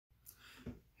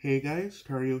Hey guys,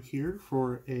 Tario here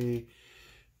for a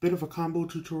bit of a combo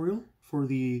tutorial for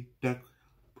the deck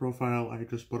profile I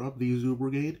just put up, the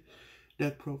Zoo-Brigade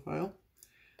deck profile.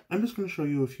 I'm just going to show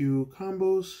you a few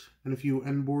combos and a few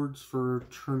end boards for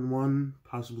turn 1,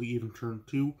 possibly even turn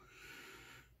 2.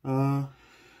 And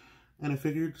I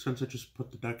figured since I just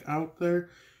put the deck out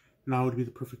there, now would be the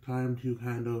perfect time to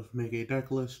kind of make a deck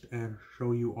list and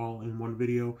show you all in one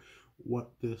video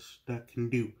what this deck can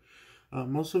do.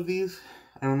 Most of these,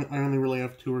 I only really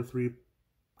have 2 or 3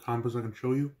 combos I can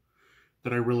show you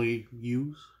that I really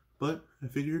use, but I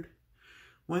figured,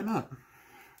 why not?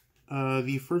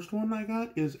 The first one I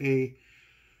got is a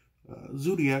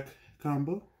Zodiac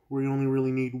combo, where you only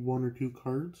really need 1 or 2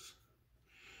 cards.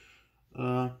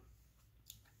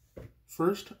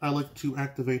 First, I like to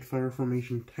activate Fire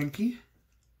Formation Tenki.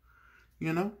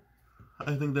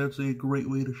 I think that's a great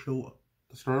way to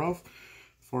start off.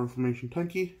 Fire Formation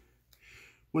Tenki.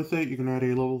 With it, you can add a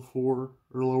level 4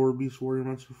 or lower Beast Warrior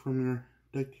monster from your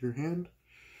deck to your hand.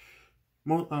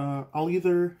 I'll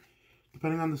either,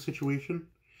 depending on the situation,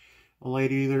 I'll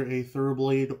add either a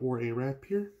Tri-brigade or a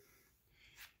Rapier.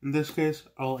 In this case,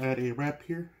 I'll add a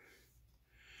Rapier.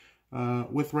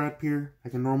 With Rapier, I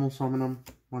can normal summon them.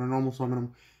 When I normal summon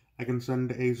them, I can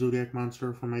send a Zodiac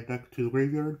monster from my deck to the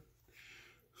graveyard.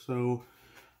 So,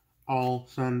 I'll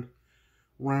send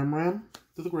Ram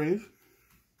to the grave.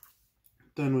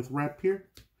 Then with Rapier,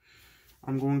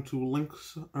 I'm going to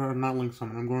I'm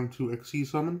going to Xyz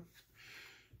summon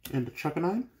into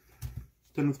Check-a-9.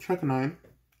 Then with Check-a-9,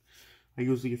 I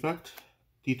use the effect,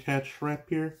 detach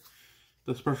Rapier,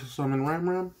 the special summon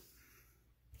Ram.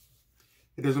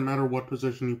 It doesn't matter what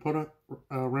position you put a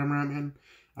Ram in.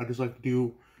 I just like to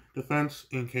do defense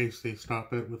in case they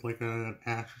stop it with like an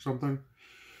Ash or something.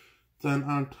 Then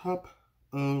on top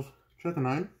of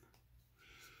Check-a-9,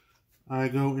 I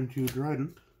go into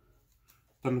Trident.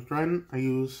 Then with Trident, I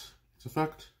use its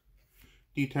effect,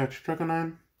 detach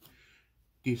Check-a-9,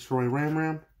 destroy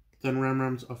Ram. Then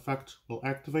Ram's effect will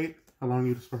activate, allowing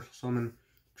you to special summon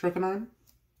Check-a-9.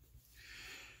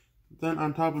 Then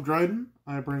on top of Trident,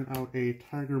 I bring out a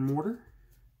Tiger Mortar.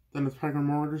 Then with Tiger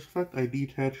Mortar's effect, I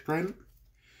detach Trident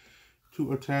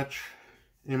to attach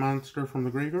a monster from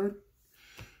the graveyard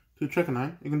to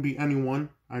Check-a-9. It can be any one.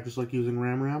 I just like using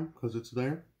Ram because it's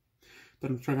there.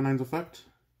 Then with Check-a-9's effect,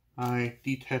 I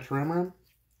detach Ram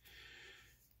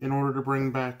in order to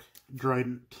bring back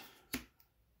Trident.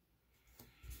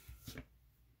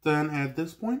 Then at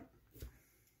this point,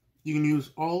 you can use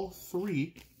all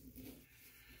 3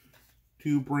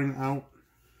 to bring out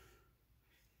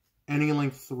any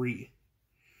length 3.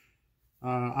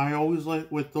 I always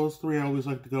like, with those 3, I always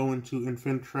like to go into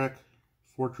Infinitrek,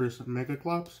 Fortress, and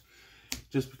Megaclops,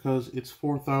 just because it's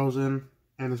 4,000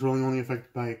 and it's really only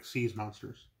affected by Xyz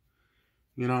monsters.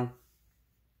 There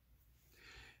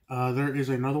is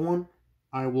another one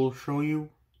I will show you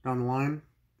down the line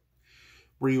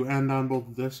where you end on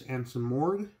both this and some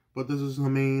Morgue, but this is the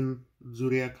main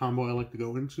Zodiac combo I like to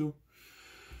go into.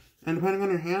 And depending on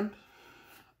your hand,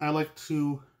 I like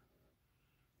to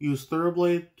use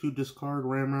Tri-brigade to discard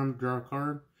Ram to draw a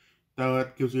card.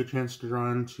 That gives you a chance to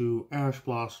draw into Ash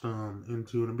Blossom,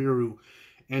 into Nibiru,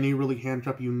 any really hand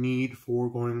trap you need for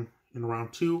going in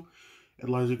round 2. It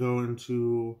allows you to go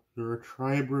into your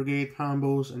tri-brigade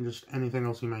combos and just anything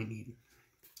else you might need.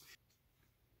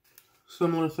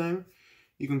 Similar thing,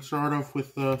 you can start off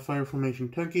with Fire Formation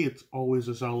Tenki. It's always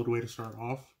a solid way to start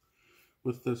off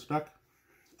with this deck.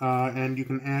 And you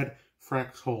can add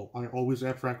Fractal. I always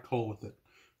add Fractal with it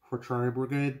for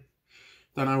tri-brigade.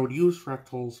 Then I would use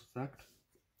Fractal's effect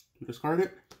to discard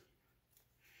it.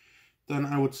 Then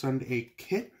I would send a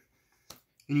Kit,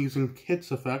 and using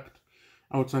Kit's effect,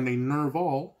 I would send a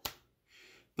Nerval.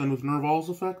 Then with Nerval's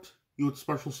effect, you would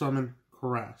special summon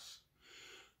Caress.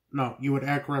 No, you would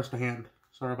add Caress to hand.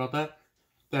 Sorry about that.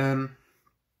 Then,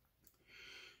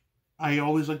 I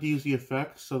always like to use the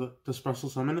effect so that to special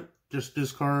summon it. Just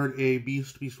discard a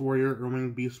Beast Warrior, or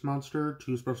Winged Beast monster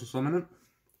to special summon it.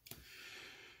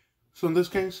 So in this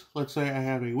case, let's say I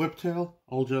have a Whiptail.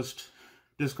 I'll just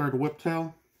discard a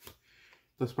Whiptail,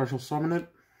 to special summon it.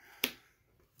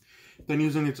 Then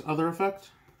using its other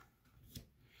effect,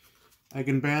 I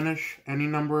can banish any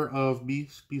number of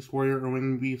Beast Warrior, or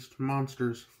Winged Beast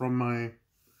monsters from my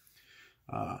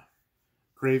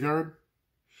graveyard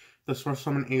to special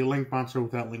summon a Link monster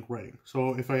with that Link rating.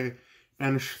 So if I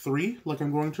banish 3, like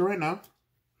I'm going to right now,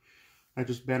 I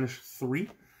just banish 3.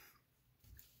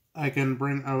 I can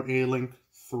bring out a Link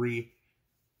 3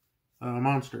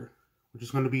 monster, which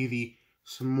is going to be the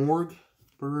Smorg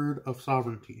Bird of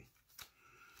Sovereignty.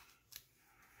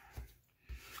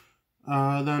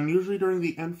 Then usually during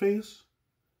the end phase,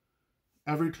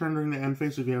 every turn during the end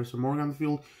phase, if you have some Morg on the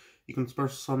field, you can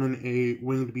special summon a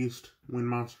winged beast wind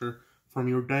monster from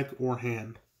your deck or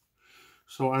hand.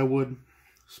 So I would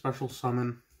special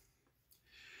summon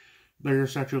Barrier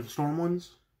Statue of the Stormwinds.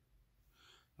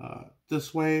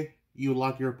 This way, you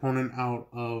lock your opponent out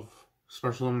of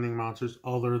special summoning monsters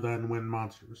other than wind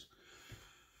monsters.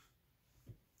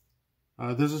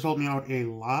 This has helped me out a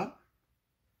lot.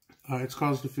 It's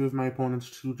caused a few of my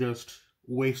opponents to just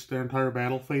waste their entire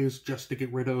battle phase just to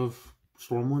get rid of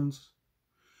Stormwinds.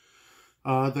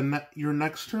 Your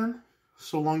next turn,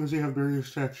 so long as you have Barrier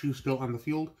Statue still on the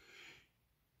field,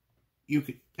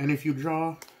 and if you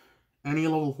draw any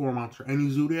level 4 monster, any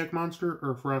Zodiac monster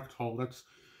or Fractal, that's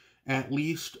at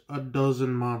least a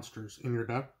dozen monsters in your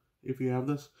deck, if you have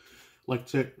this. Like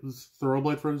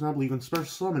Thoroughblade, for example, you can special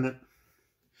summon it,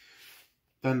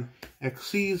 then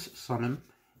Xyz summon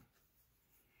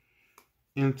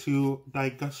into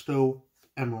Digusto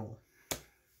Emerald.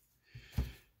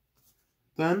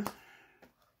 Then,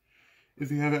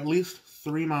 if you have at least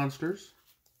 3 monsters,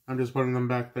 I'm just putting them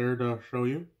back there to show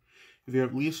you. If you have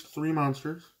at least 3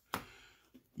 monsters,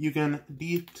 you can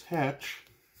detach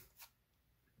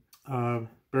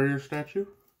Barrier Statue,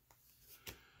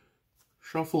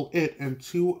 shuffle it and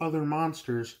 2 other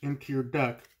monsters into your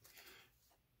deck.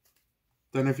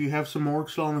 Then if you have some Morg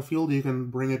still on the field, you can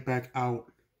bring it back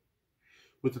out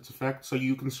with its effect, so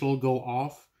you can still go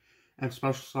off and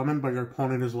special summon, but your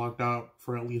opponent is locked out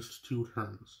for at least 2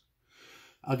 turns.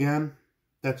 Again,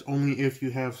 that's only if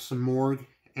you have some Morg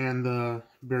and the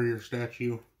Barrier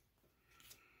Statue,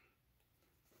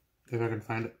 if I can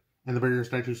find it, and the Barrier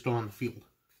Statue is still on the field.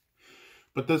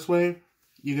 But this way,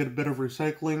 you get a bit of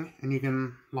recycling, and you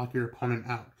can lock your opponent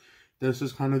out. This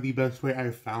is kind of the best way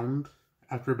I've found,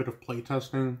 after a bit of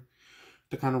playtesting,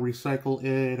 to kind of recycle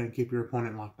it and keep your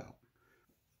opponent locked out.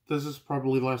 This is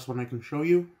probably the last one I can show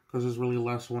you, because it's really the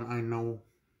last one I know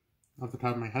off the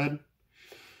top of my head.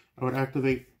 I would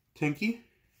activate Tinky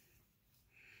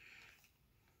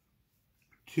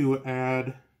to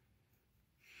add,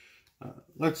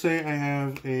 let's say I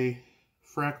have a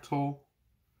Fractal,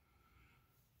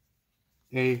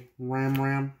 a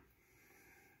Ram,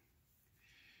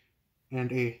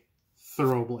 and a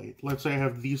Thoroughblade. Let's say I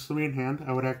have these 3 in hand.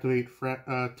 I would activate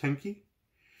Tinky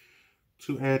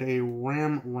to add a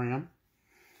Ram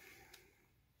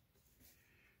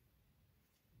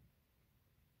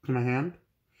to my hand.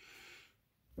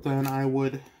 Then I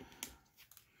would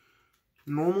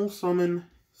normal summon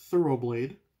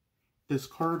Thoroughblade,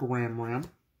 discard Ram.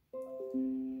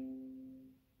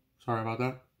 Sorry about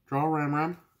that. Draw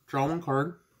Ram, draw 1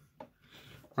 card,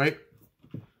 right?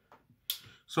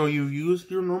 So you've used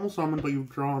your normal summon, but you've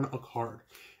drawn a card,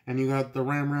 and you got the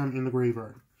Ram in the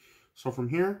graveyard. So from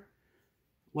here,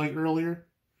 like earlier,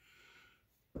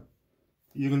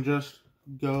 you can just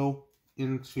go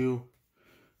into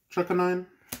Chuckanine,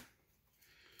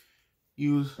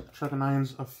 use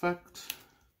Chuckanine's effect,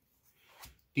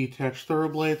 detach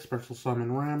Thoroughblade, special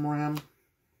summon Ram,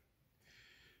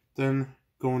 then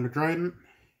go into Trident,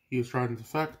 use Trident's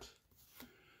effect,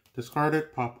 discard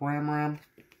it, pop Ram,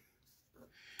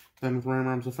 then with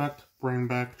Ram's effect, bring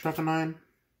back Chuckanine,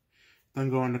 then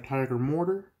go into Tiger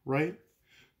Mortar, right?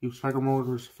 Use Tiger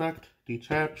Mortar's effect,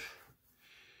 detach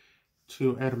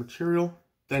to add a material,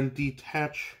 then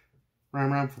detach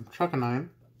Ram from Chuckanine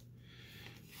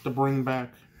to bring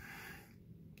back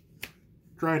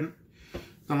Trident.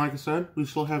 Then, like I said, we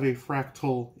still have a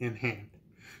Fractal in hand.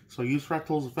 So use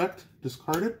Fractal's effect,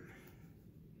 discard it,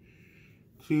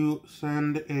 to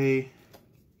send a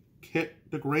Kit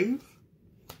to grave.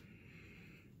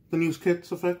 Then use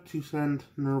Kit's effect to send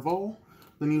Nerval.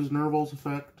 Then use Nerval's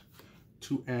effect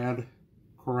to add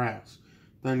Caress.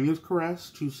 Then use Caress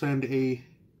to send a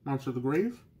monster to the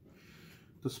grave,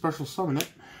 to special summon it,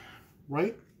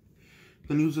 right?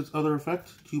 Then use its other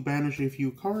effect to banish a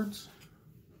few cards.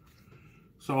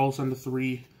 So I'll send a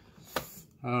 3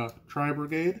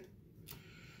 tri-brigade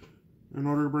in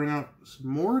order to bring out some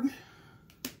Morg.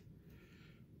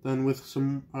 Then with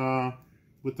some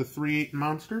with the 3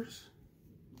 monsters,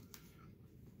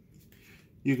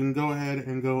 you can go ahead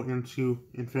and go into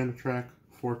Infinitrack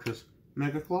Fortress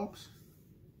Megaclops.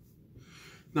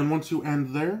 Then once you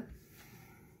end there,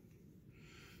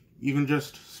 you can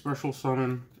just special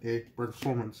summon a Bird of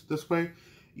Stormwinds. This way,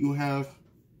 you have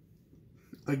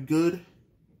a good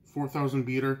 4,000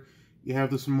 beater, you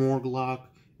have this Morg lock,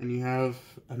 and you have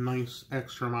a nice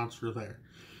extra monster there.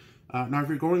 Now, if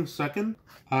you're going second,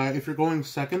 and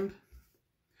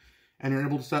you're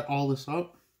able to set all this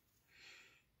up,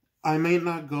 I may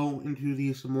not go into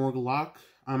the Morg lock.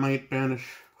 I might banish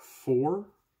 4.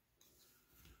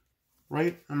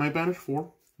 Right? I might banish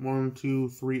 4. 1, 2,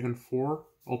 3, and 4.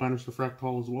 I'll banish the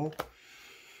Fractal as well.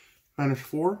 Banish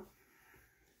 4.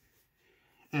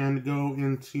 And go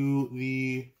into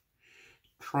the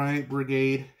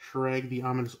Tri-Brigade Shrag the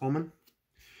Ominous Omen.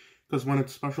 Because when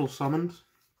it's special summoned,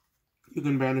 you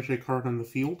can banish a card on the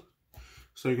field.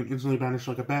 So you can instantly banish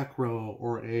like a back row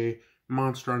or a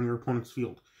monster on your opponent's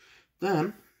field.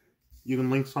 Then, you can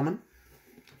link summon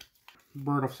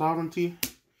Bird of Sovereignty.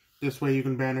 This way you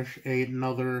can banish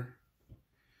another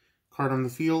card on the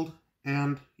field,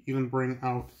 and you can bring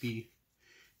out the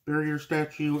barrier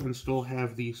statue and still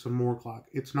have the Samorg lock.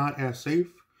 It's not as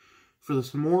safe for the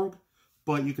Samorg,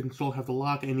 but you can still have the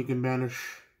lock, and you can banish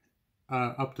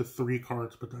up to 3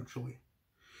 cards potentially.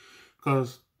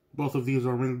 Because both of these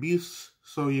are winged beasts,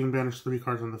 so you can banish 3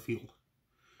 cards on the field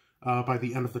by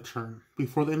the end of the turn.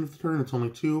 Before the end of the turn, it's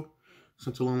only 2,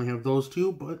 since you'll only have those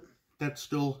 2, but that's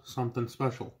still something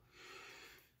special.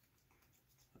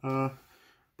 But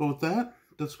with that,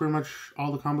 that's pretty much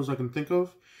all the combos I can think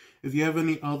of. If you have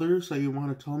any others that you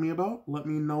want to tell me about, let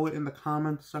me know it in the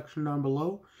comments section down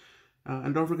below.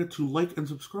 And don't forget to like and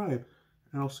subscribe.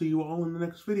 And I'll see you all in the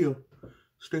next video.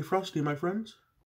 Stay frosty, my friends.